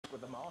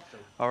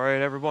All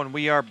right, everyone,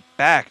 we are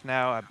back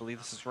now. I believe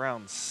this is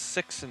round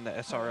 6 in the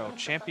SRL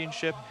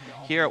Championship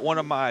here at one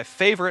of my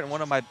favorite and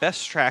one of my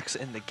best tracks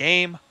in the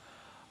game,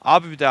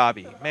 Abu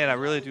Dhabi. Man, I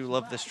really do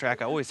love this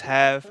track. I always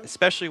have,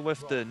 especially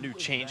with the new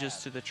changes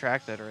to the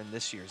track that are in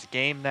this year's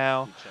game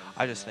now.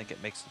 I just think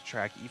it makes the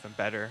track even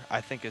better.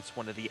 I think it's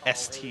one of the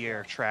S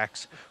tier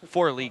tracks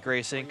for league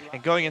racing.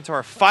 And going into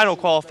our final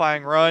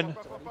qualifying run,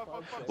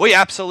 we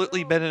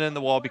absolutely bent it in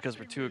the wall because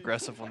we're too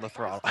aggressive on the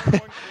throttle.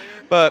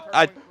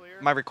 But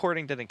my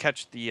recording didn't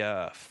catch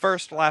the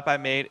first lap I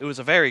made. It was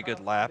a very good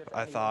lap,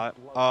 I thought.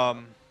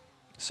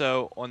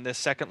 So on this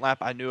second lap,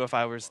 I knew if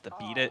I was to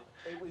beat it,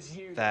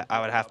 that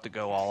I would have to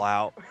go all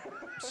out.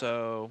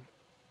 So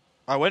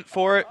I went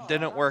for it.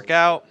 Didn't work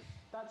out.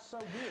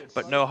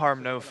 But no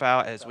harm, no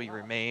foul as we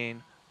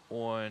remain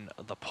on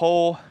the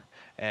pole.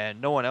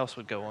 And no one else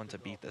would go on to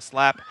beat this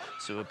lap.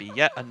 So it would be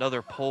yet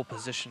another pole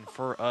position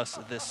for us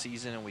this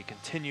season. And we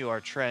continue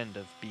our trend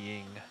of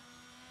being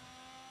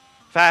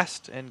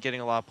fast and getting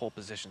a lot of pole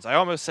positions. I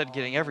almost said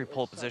getting every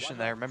pole position.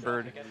 I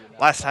remembered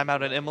last time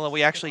out in Imola,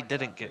 we actually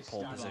didn't get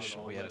pole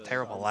position. We had a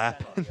terrible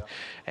lap,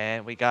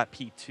 and we got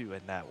P2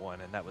 in that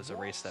one, and that was a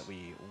race that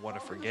we want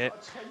to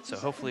forget. So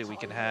hopefully we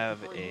can have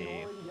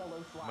a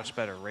much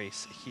better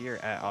race here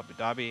at Abu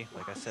Dhabi.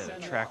 Like I said,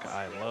 a track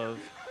I love.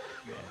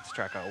 And it's a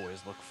track I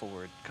always look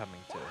forward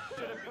coming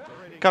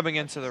to. Coming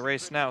into the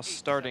race now,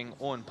 starting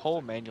on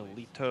pole,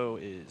 Manuelito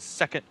is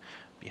second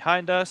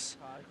behind us.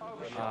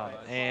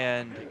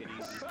 And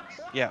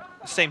yeah,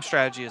 same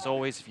strategy as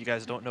always. If you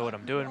guys don't know what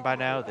I'm doing by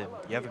now, then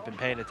you haven't been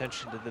paying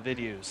attention to the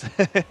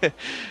videos.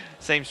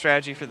 Same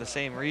strategy for the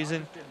same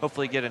reason.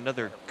 Hopefully get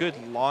another good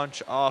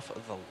launch off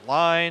of the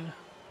line.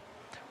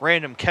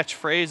 Random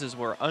catchphrases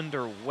were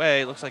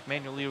underway. Looks like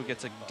Manuelito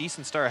gets a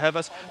decent start ahead of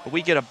us, but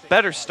we get a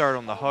better start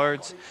on the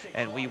hards,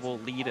 and we will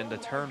lead into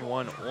turn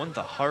 1 on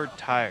the hard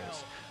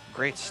tires.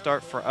 Great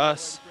start for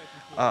us.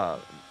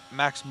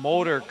 Max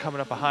Mulder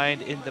coming up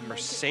behind in the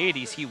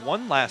Mercedes. He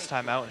won last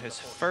time out in his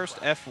first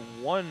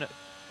F1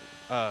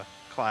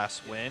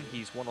 class win.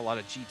 He's won a lot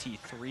of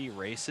GT3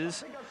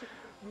 races,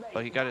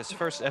 but he got his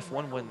first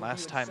F1 win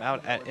last time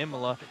out at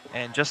Imola.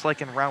 And just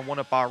like in round 1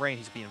 at Bahrain,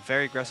 he's being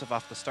very aggressive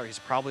off the start. He's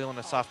probably on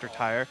a softer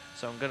tire,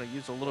 so I'm going to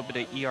use a little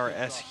bit of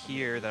ERS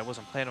here that I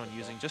wasn't planning on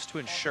using just to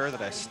ensure that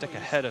I stick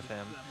ahead of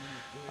him.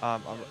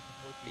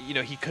 You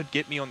know, he could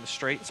get me on the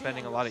straight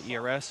spending a lot of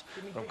ERS,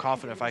 but I'm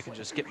confident if I can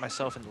just get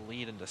myself in the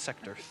lead into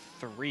sector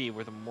 3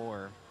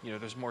 where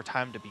there's more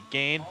time to be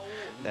gained,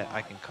 that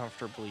I can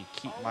comfortably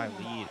keep my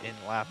lead in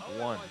lap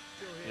 1.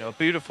 You know, a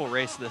beautiful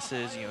race this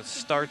is. You know, it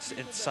starts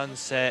at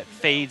sunset,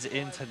 fades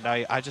into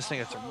night. I just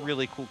think it's a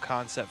really cool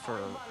concept for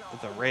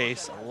the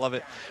race. I love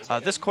it.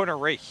 This corner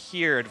right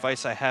here,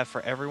 advice I have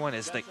for everyone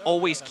is that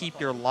always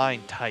keep your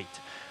line tight.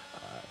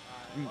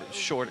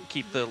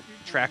 Keep the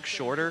track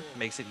shorter,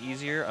 makes it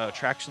easier.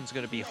 Traction's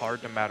going to be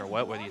hard no matter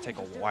what, whether you take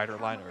a wider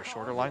line or a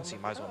shorter line, so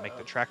you might as well make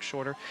the track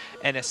shorter.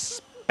 And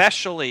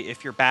especially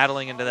if you're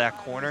battling into that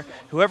corner,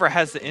 whoever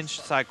has the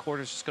inside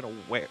corner is just going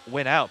to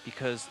win out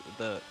because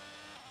you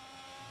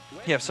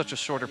have such a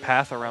shorter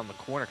path around the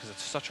corner because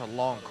it's such a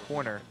long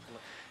corner,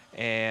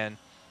 and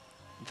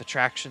the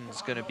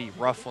traction's going to be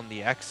rough on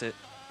the exit,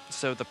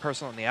 so the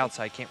person on the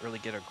outside can't really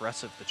get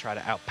aggressive to try to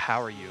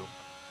outpower you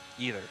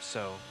either.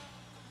 So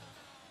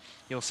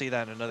you'll see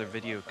that in another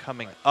video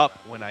coming up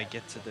when I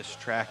get to this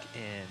track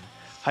in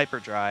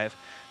Hyperdrive,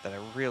 that I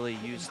really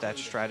use that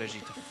strategy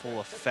to full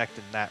effect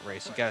in that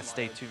race. You gotta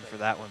stay tuned for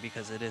that one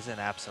because it is an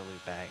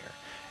absolute banger.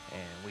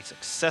 And we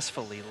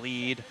successfully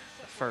lead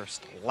the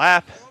first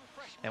lap,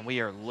 and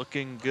we are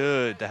looking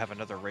good to have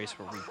another race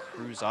where we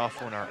cruise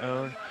off on our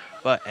own.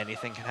 But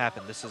anything can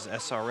happen. This is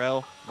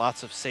SRL.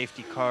 Lots of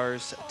safety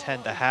cars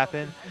tend to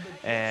happen,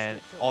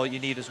 and all you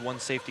need is one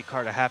safety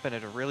car to happen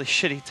at a really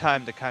shitty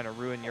time to kind of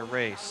ruin your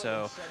race.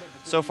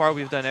 So far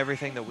we've done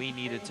everything that we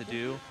needed to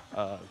do.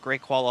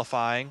 Great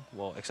qualifying,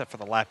 well, except for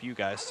the lap you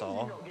guys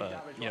saw.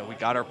 But you know, we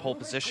got our pole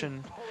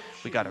position.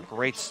 We got a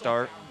great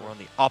start. We're on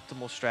the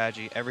optimal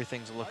strategy.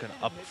 Everything's looking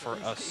up for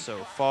us so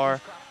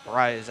far.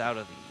 Mariah is out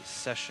of the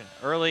session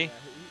early,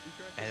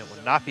 and it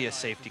will not be a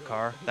safety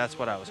car. That's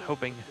what I was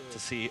hoping to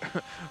see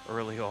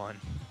early on.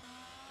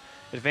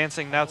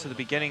 Advancing now to the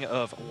beginning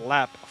of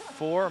lap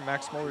 4.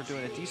 Max Muller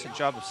doing a decent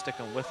job of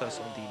sticking with us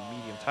on the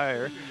medium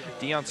tire.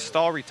 Dion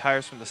Stahl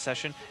retires from the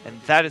session,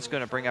 and that is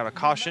going to bring out a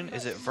caution.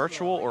 Is it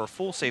virtual or a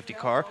full safety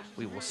car?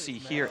 We will see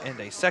here in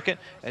a second,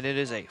 and it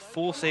is a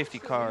full safety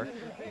car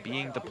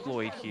being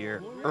deployed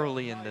here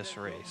early in this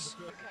race.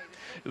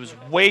 It was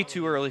way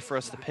too early for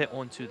us to pit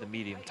onto the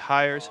medium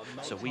tires,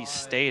 so we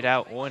stayed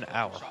out on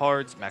our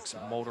hards. Max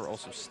Mulder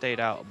also stayed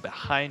out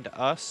behind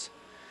us,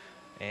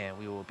 and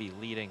we will be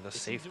leading the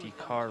safety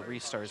car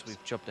restart as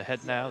we've jumped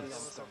ahead now. This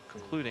is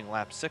concluding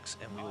lap 6,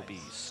 and we will be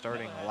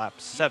starting lap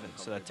 7,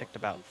 so that ticked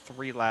about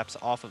 3 laps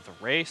off of the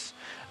race.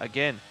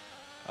 Again,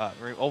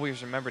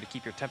 always remember to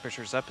keep your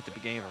temperatures up at the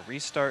beginning of a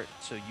restart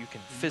so you can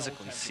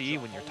physically see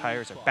when your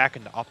tires are back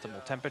into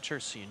optimal temperature,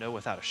 so you know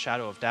without a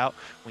shadow of doubt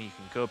when you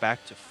can go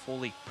back to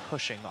fully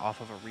pushing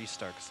off of a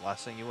restart, because the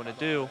last thing you want to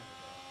do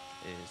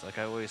is, like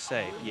I always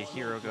say, be a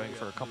hero going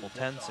for a couple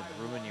tenths and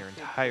ruin your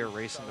entire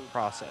race in the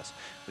process.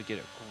 We get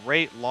a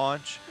great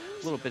launch,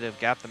 a little bit of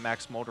gap the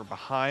Max Motor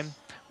behind.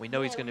 We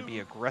know he's going to be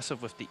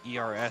aggressive with the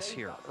ERS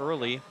here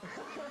early,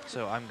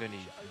 so I'm going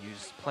to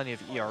use plenty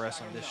of ERS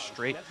on this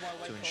straight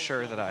to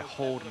ensure that I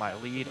hold my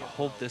lead,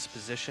 hold this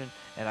position,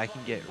 and I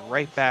can get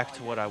right back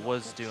to what I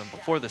was doing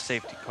before the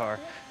safety car.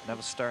 And I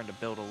was starting to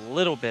build a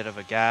little bit of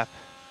a gap,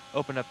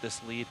 open up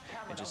this lead,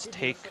 and just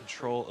take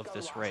control of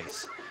this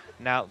race.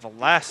 Now, the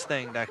last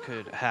thing that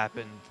could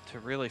happen to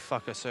really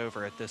fuck us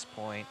over at this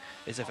point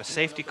is if a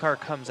safety car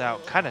comes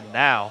out kind of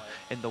now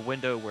in the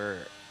window where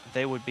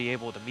they would be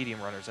able, the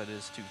medium runners that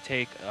is, to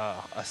take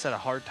a set of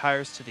hard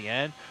tires to the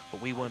end, but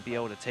we wouldn't be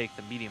able to take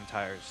the medium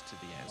tires to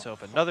the end. So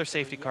if another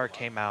safety car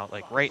came out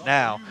like right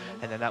now,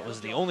 and then that was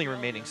the only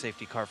remaining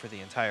safety car for the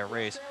entire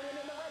race,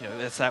 you know,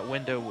 that's that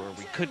window where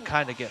we could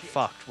kind of get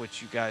fucked,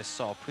 which you guys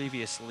saw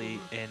previously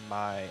in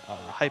my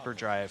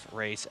hyperdrive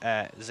race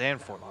at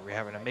Zandvoort, where we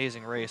have an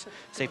amazing race.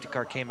 Safety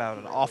car came out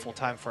at an awful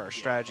time for our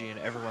strategy, and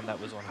everyone that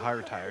was on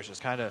higher tires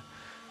just kind of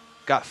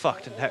got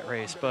fucked in that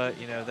race.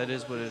 But, you know, that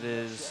is what it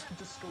is.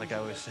 Like I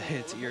always say,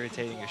 it's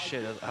irritating as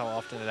shit how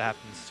often it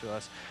happens to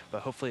us,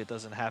 but hopefully it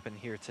doesn't happen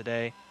here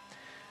today.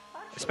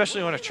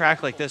 Especially on a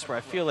track like this where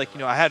I feel like, you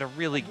know, I had a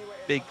really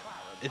big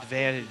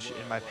advantage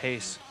in my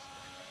pace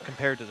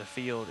compared to the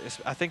field.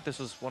 I think this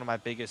was one of my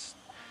biggest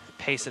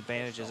pace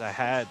advantages I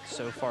had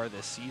so far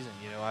this season.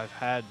 You know, I've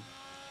had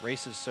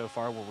races so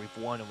far where we've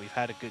won and we've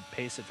had a good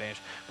pace advantage,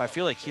 but I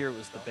feel like here it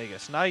was the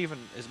biggest. Not even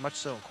as much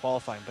so in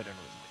qualifying, but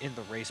in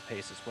the race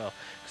pace as well,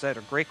 because I had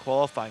a great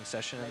qualifying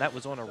session, and that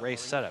was on a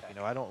race setup. You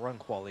know, I don't run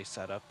quality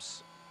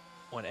setups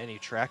on any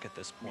track at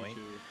this point.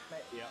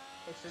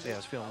 So yeah, I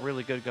was feeling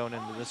really good going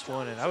into this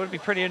one, and I would be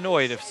pretty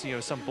annoyed if, you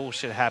know, some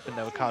bullshit happened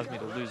that would cause me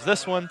to lose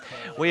this one.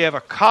 We have a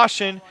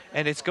caution,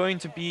 and it's going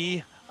to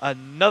be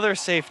another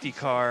safety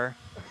car,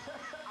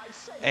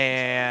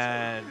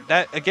 and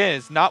that again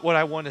is not what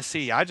I want to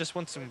see. I just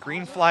want some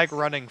green flag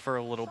running for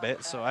a little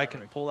bit so I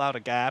can pull out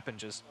a gap and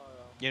just,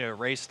 you know,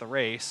 race the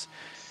race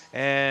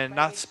and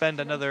not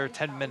spend another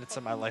 10 minutes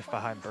of my life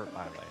behind Burt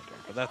Mylander.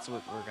 But that's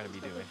what we're going to be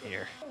doing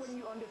here.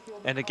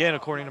 And again,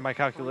 according to my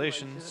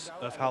calculations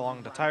of how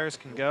long the tires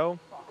can go,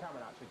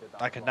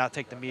 I could not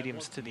take the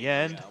mediums to the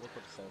end.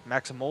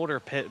 Max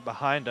Molder pit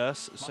behind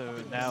us, so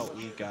now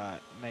we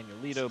got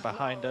Manuelito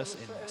behind us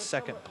in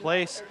second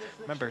place.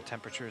 Remember,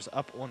 temperature is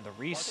up on the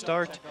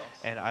restart,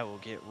 and I will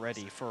get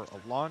ready for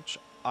a launch.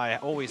 I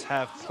always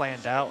have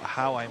planned out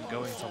how I'm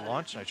going to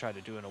launch, and I try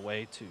to do it in a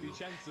way to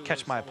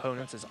catch my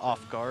opponents as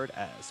off guard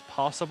as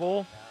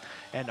possible.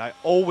 And I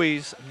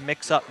always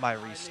mix up my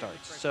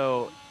restarts,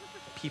 so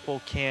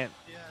people can't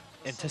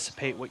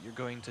anticipate what you're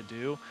going to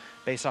do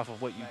based off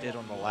of what you did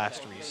on the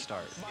last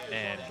restart.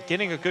 And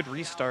getting a good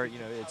restart, you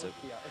know,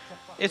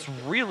 it's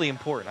really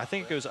important. I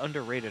think it goes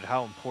underrated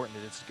how important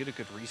it is to get a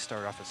good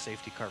restart off a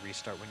safety car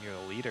restart when you're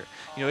a leader.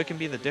 You know, it can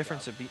be the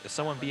difference of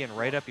someone being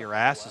right up your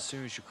ass as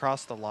soon as you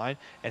cross the line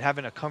and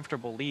having a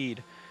comfortable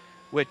lead,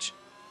 which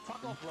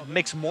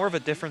makes more of a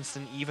difference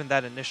than even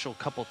that initial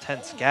couple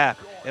tenths gap.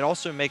 It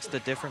also makes the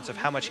difference of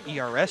how much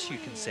ERS you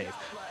can save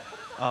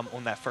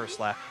on that first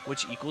lap,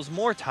 which equals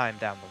more time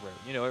down the road.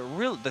 You know, it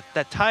really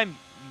that time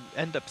you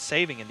end up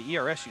saving and the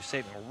ERS you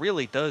saving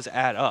really does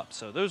add up.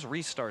 So those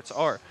restarts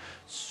are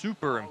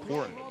super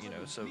important. You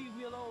know, so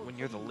when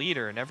you're the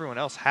leader and everyone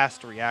else has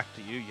to react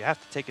to you, you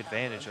have to take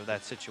advantage of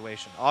that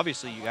situation.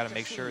 Obviously, you got to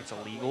make sure it's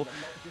a legal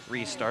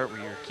restart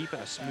where you're keeping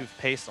a smooth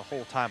pace the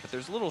whole time. But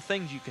there's little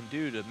things you can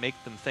do to make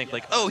them think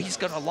like, oh, he's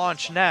gonna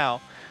launch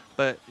now,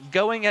 but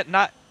going at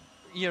not,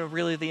 you know,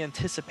 really the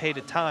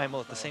anticipated time,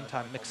 while at the same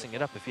time mixing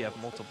it up if you have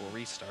multiple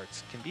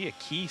restarts can be a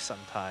key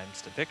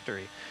sometimes to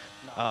victory.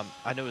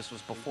 I know this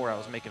was before I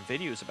was making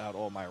videos about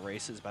all my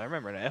races, but I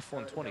remember in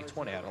F1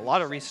 2020 I had a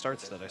lot of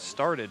restarts that I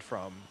started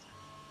from,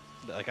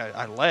 like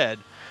I led,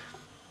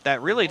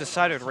 that really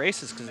decided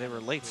races because they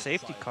were late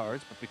safety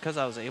cars, but because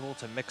I was able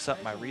to mix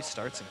up my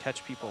restarts and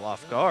catch people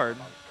off guard,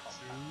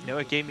 you know,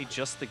 it gave me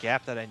just the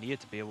gap that I needed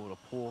to be able to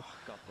pull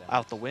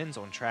out the wins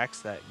on tracks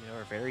that, you know,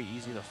 are very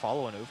easy to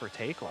follow and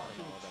overtake on.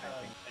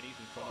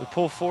 We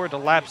pull forward to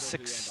lap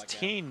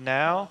 16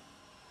 now.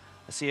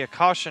 I see a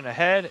caution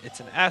ahead. It's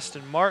an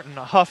Aston Martin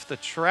off the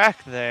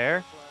track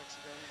there.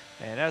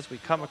 And as we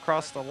come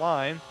across the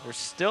line, there's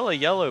still a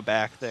yellow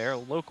back there, a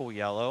local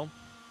yellow.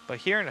 But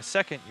here in a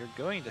second, you're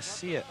going to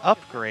see it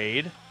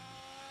upgrade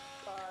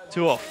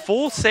to a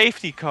full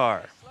safety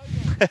car.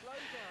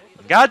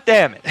 God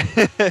damn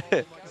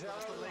it.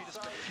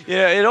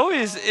 Yeah,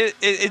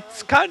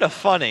 it's kind of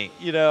funny,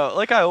 you know,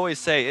 like I always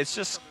say, it's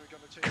just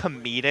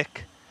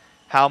comedic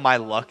how my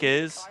luck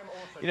is.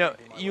 You know,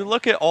 you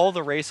look at all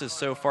the races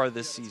so far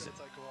this season.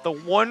 The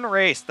one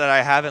race that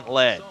I haven't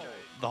led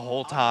the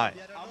whole time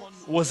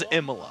was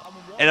Imola,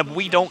 and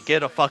we don't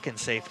get a fucking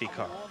safety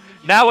car.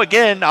 Now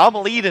again, I'm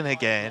leading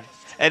again,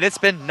 and it's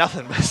been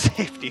nothing but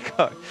safety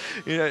car.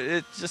 You know,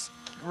 it's just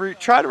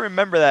try to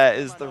remember that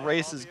as the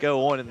races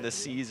go on in this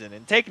season,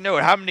 and take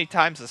note how many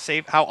times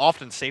how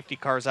often safety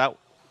cars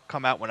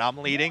come out when I'm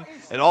leading.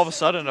 And all of a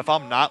sudden, if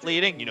I'm not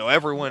leading, you know,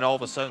 everyone all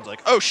of a sudden's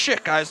like, oh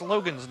shit, guys,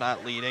 Logan's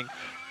not leading.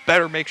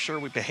 Better make sure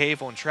we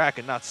behave on track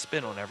and not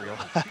spin on every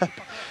lap.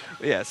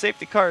 Yeah,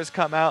 safety cars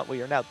come out.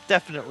 We are now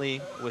definitely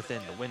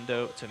within the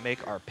window to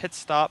make our pit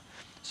stop.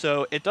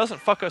 So it doesn't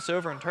fuck us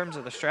over in terms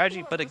of the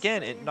strategy, but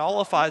again, it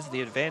nullifies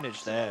the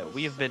advantage that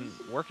we have been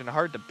working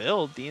hard to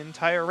build the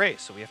entire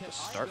race. So we have to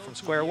start from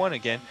square one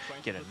again,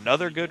 get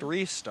another good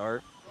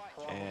restart,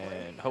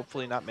 and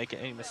hopefully not make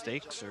any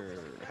mistakes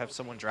or have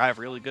someone drive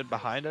really good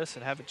behind us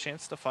and have a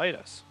chance to fight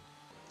us.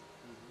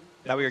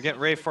 Now we are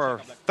getting ready for our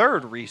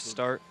third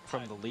restart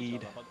from the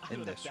lead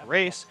in this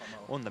race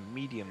on the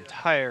medium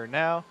tire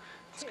now.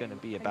 It's going to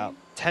be about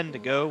 10 to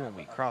go when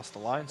we cross the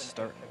line,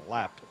 starting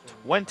lap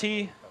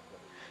 20.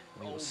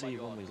 We will see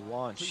when we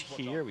launch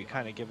here. We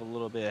kind of give a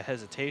little bit of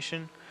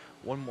hesitation.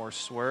 One more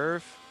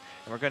swerve.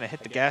 And we're going to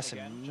hit the gas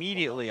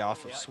immediately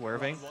off of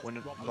swerving.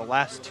 When the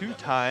last 2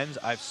 times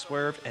I've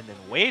swerved and then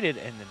waited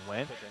and then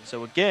went.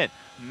 So again,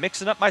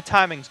 mixing up my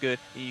timing's good.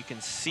 You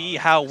can see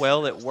how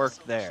well it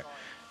worked there.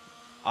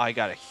 I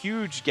got a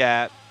huge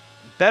gap,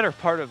 better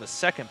part of a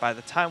second by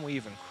the time we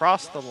even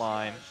crossed the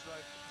line.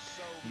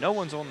 No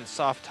one's on the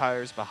soft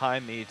tires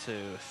behind me to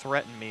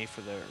threaten me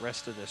for the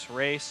rest of this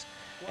race.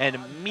 And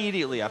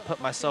immediately I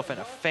put myself in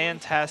a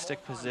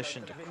fantastic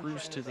position to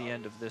cruise to the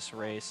end of this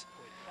race.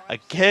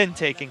 Again,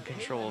 taking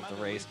control of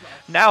the race.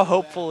 Now,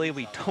 hopefully,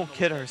 we don't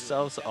get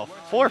ourselves a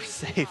 4th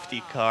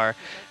safety car,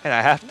 and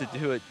I have to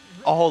do it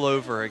all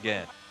over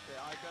again.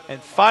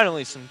 And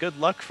finally, some good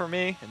luck for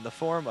me in the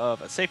form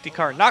of a safety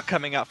car not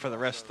coming out for the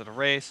rest of the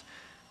race.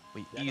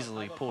 We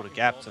easily pulled a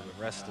gap to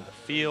the rest of the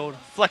field,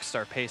 flexed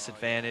our pace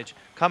advantage,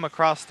 come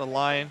across the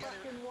line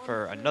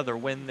for another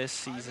win this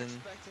season.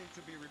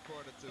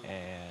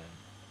 And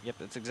yep,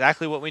 that's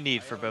exactly what we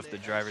need for both the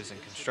drivers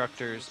and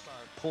constructors.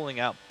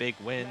 Pulling out big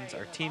wins.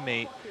 Our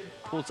teammate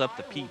pulls up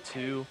the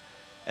P2.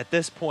 At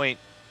this point,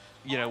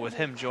 you know, with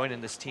him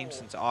joining this team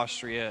since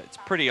Austria, it's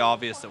pretty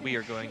obvious that we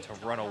are going to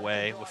run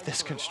away with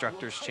this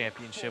Constructors'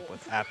 Championship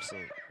with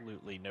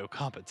absolutely no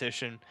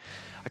competition.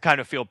 I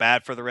kind of feel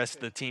bad for the rest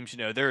of the teams. You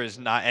know, there is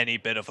not any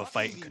bit of a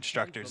fight in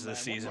Constructors this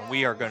season.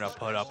 We are going to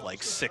put up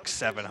like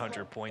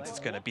 600-700 points. It's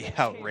going to be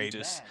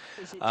outrageous.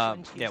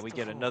 Yeah, we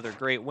get another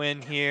great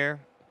win here.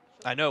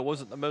 I know it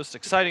wasn't the most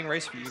exciting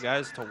race for you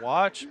guys to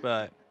watch,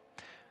 but,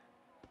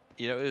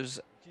 you know, it was...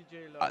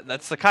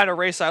 that's the kind of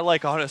race I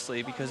like,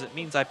 honestly, because it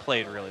means I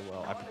played really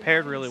well. I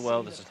prepared really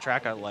well. This is a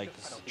track I like.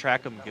 This is a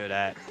track I'm good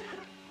at.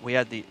 We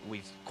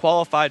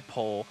qualified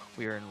pole.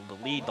 We were in the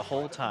lead the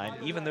whole time.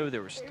 Even though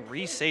there was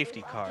 3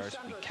 safety cars,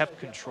 we kept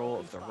control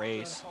of the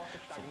race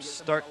from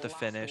start to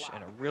finish,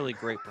 and a really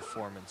great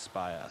performance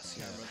by us.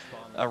 You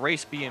know, a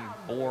race being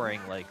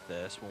boring like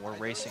this when we're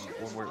racing,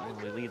 when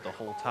we lead the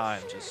whole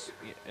time, just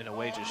in a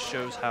way just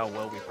shows how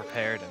well we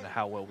prepared and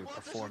how well we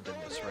performed in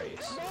this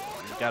race.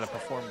 You got to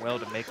perform well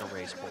to make a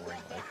race boring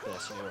like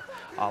this. You know,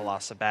 a la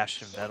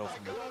Sebastian Vettel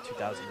from the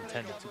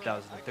 2010 to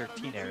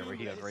 2013 era, where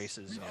he had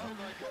races. You know,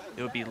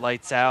 it would be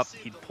lights out.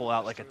 He'd pull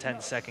out like a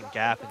 10-second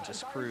gap and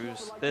just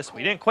cruise. This,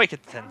 we didn't quite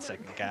get the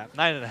 10-second gap,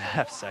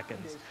 9.5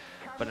 seconds.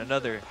 But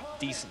another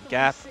decent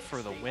gap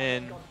for the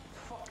win,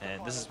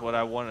 and this is what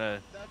I want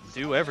to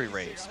do every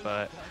race.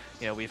 But,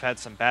 you know, we've had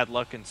some bad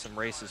luck in some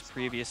races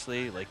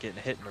previously, like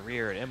getting hit in the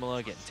rear at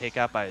Imola, getting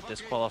taken out by a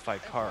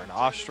disqualified car in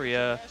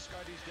Austria.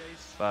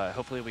 But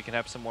hopefully we can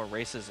have some more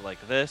races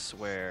like this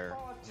where,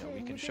 you know,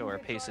 we can show our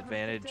pace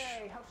advantage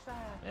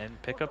and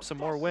pick up some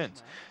more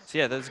wins. So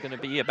yeah, that's going to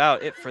be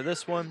about it for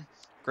this one.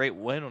 Great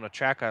win on a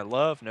track I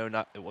love. No,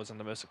 it wasn't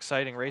the most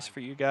exciting race for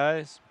you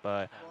guys,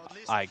 but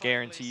I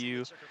guarantee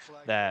you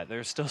that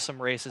there's still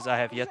some races I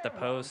have yet to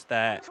post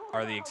that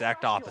are the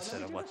exact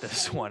opposite of what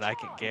this one. I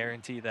can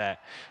guarantee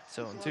that.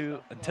 So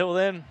until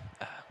then,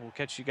 we'll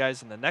catch you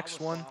guys in the next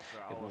one.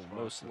 It will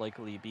most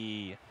likely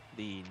be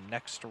the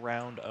next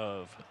round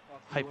of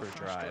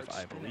Hyperdrive,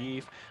 I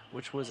believe,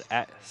 which was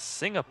at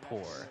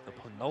Singapore, the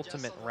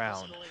penultimate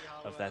round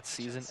of that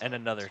season, and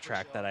another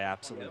track that I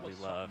absolutely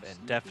love,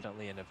 and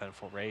definitely an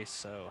eventful race.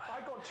 So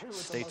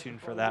stay tuned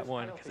for that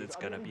one, because it's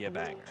going to be a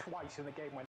banger.